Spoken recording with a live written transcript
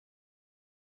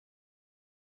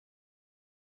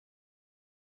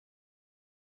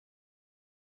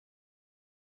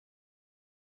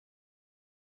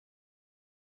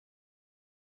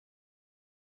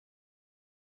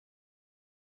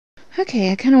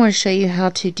Okay, I kind of want to show you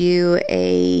how to do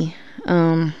a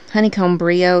honeycomb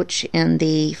brioche in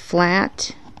the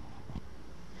flat,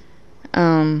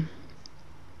 knitting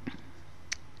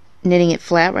it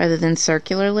flat rather than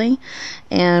circularly.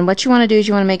 And what you want to do is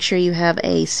you want to make sure you have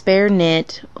a spare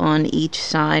knit on each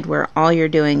side where all you're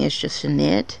doing is just a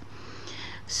knit.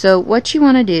 So what you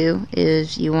want to do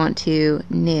is you want to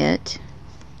knit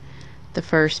the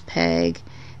first peg,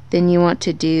 then you want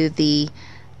to do the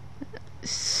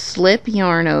slip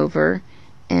yarn over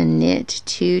and knit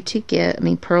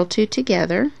purl two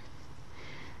together,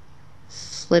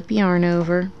 slip yarn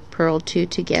over, purl two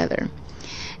together.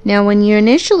 Now when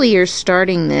you're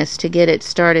starting this, to get it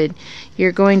started,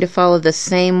 you're going to follow the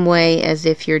same way as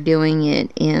if you're doing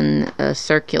it in a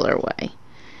circular way,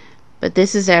 but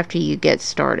this is after you get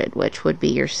started, which would be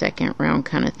your second round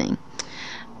kind of thing.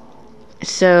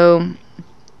 So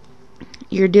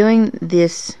you're doing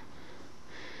this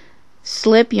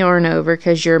slip yarn over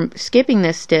because you're skipping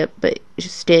this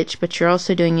stitch, but you're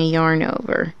also doing a yarn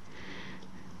over.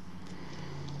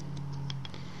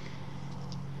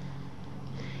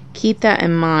 Keep that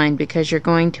in mind because you're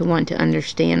going to want to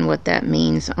understand what that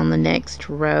means on the next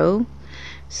row.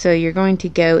 So you're going to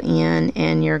go in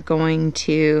and you're going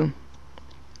to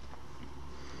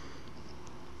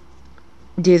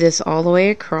do this all the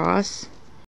way across.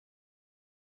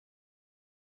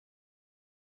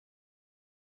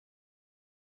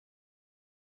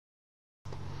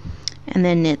 And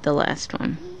then knit the last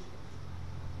one.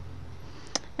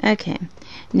 Okay,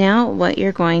 now what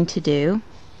you're going to do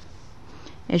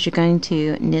is you're going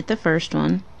to knit the first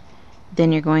one,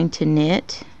 then you're going to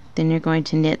knit, then you're going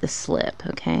to knit the slip,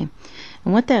 okay?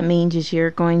 And what that means is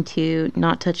you're going to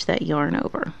not touch that yarn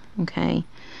over, okay?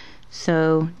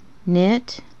 So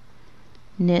knit,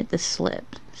 knit the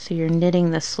slip. So you're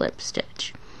knitting the slip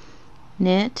stitch.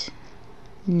 Knit,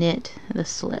 knit the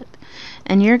slip.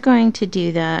 And you're going to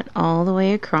do that all the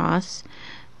way across,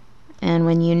 and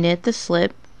when you knit the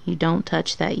slip you don't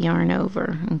touch that yarn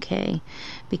over, okay,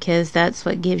 because that's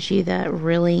what gives you that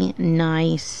really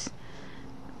nice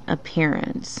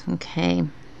appearance, okay,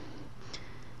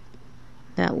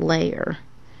 that layer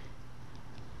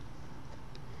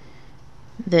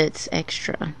that's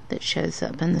extra that shows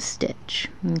up in the stitch,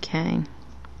 okay.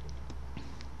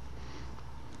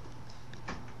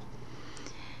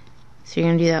 So you're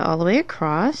going to do that all the way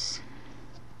across.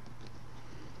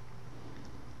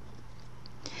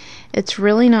 It's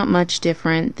really not much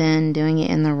different than doing it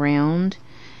in the round.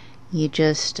 You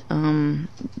just,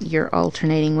 you're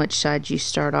alternating which side you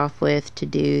start off with to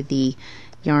do the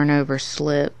yarn over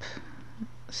slip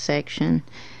section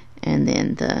and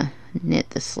then the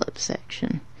knit the slip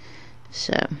section.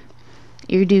 So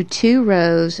you do 2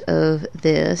 rows of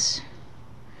this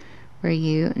where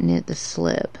you knit the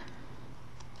slip.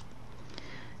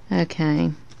 Okay,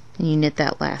 and you knit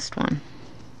that last one.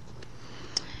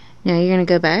 Now you're going to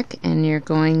go back and you're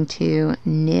going to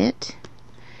knit,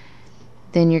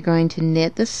 then you're going to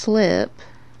knit the slip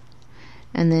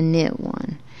and then knit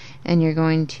one, and you're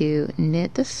going to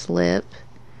knit the slip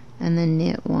and then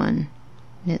knit one,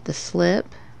 knit the slip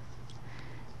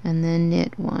and then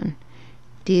knit one.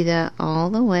 Do that all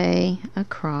the way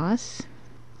across.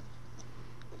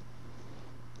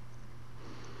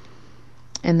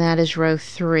 And that is row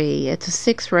 3. It's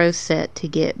a 6-row set to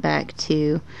get back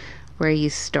to where you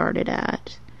started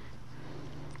at.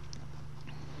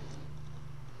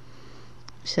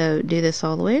 So do this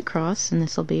all the way across, and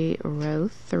this will be row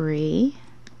 3.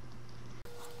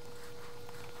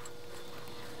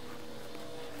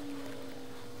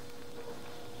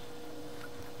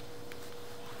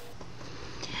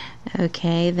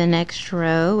 Okay, the next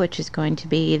row, which is going to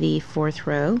be the 4th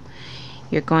row,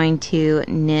 you're going to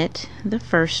knit the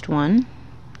first one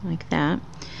like that,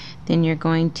 then you're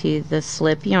going to the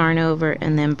slip yarn over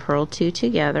and then purl 2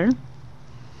 together,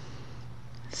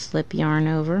 slip yarn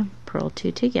over, purl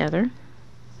 2 together,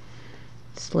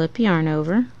 slip yarn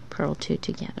over, purl 2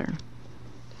 together,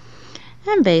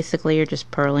 and basically you're just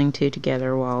purling 2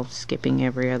 together while skipping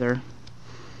every other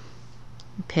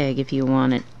peg if you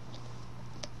want it.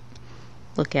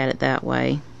 Look at it that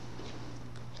way.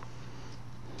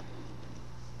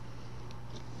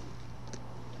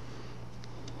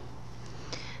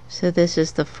 So this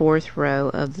is the 4th row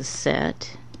of the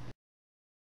set.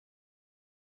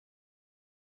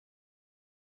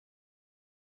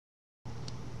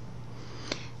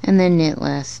 And then knit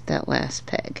that last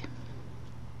peg.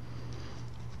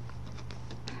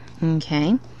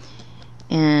 Okay,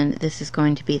 and this is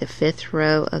going to be the 5th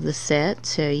row of the set,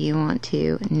 so you want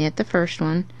to knit the first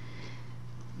one,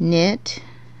 knit,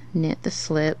 knit the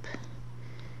slip,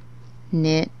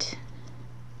 knit,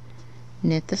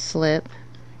 knit the slip,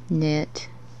 knit,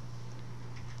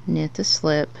 knit the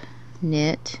slip,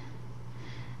 knit,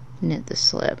 knit the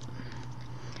slip.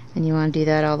 And you want to do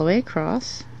that all the way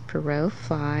across for row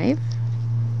 5.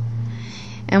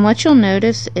 And what you'll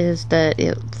notice is that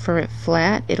for it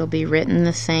flat, it'll be written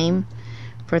the same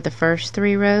for the first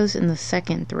 3 rows and the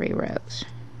second 3 rows,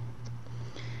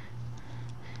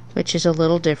 which is a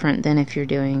little different than if you're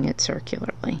doing it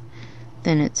circularly.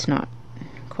 Then it's not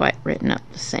quite written up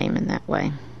the same in that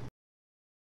way.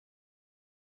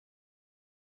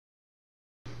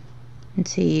 And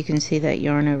see, you can see that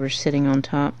yarn over sitting on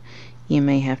top. You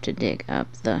may have to dig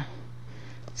up the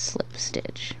slip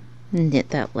stitch and knit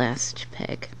that last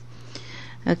peg.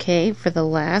 Okay, for the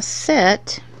last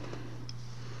set,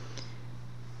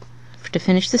 to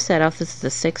finish the set off, this is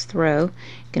the 6th row.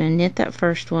 You're going to knit that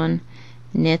first one,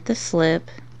 knit the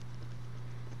slip,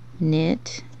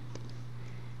 knit,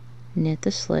 knit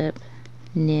the slip,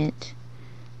 knit,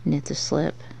 knit the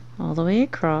slip all the way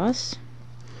across.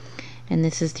 And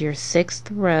this is your 6th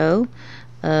row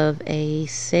of a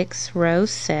 6-row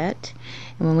set.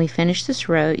 And when we finish this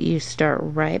row, you start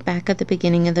right back at the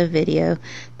beginning of the video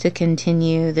to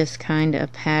continue this kind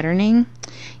of patterning.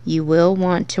 You will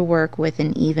want to work with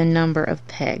an even number of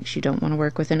pegs. You don't want to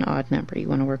work with an odd number. You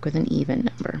want to work with an even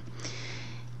number.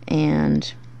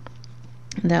 And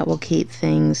that will keep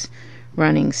things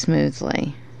running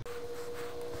smoothly.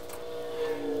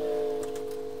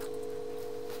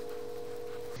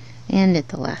 And knit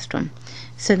the last one.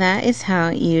 So that is how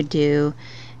you do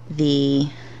the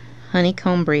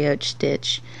honeycomb brioche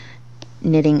stitch,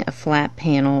 knitting a flat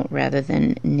panel rather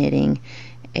than knitting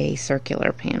a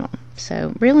circular panel.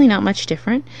 So really not much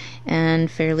different and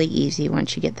fairly easy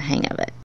once you get the hang of it.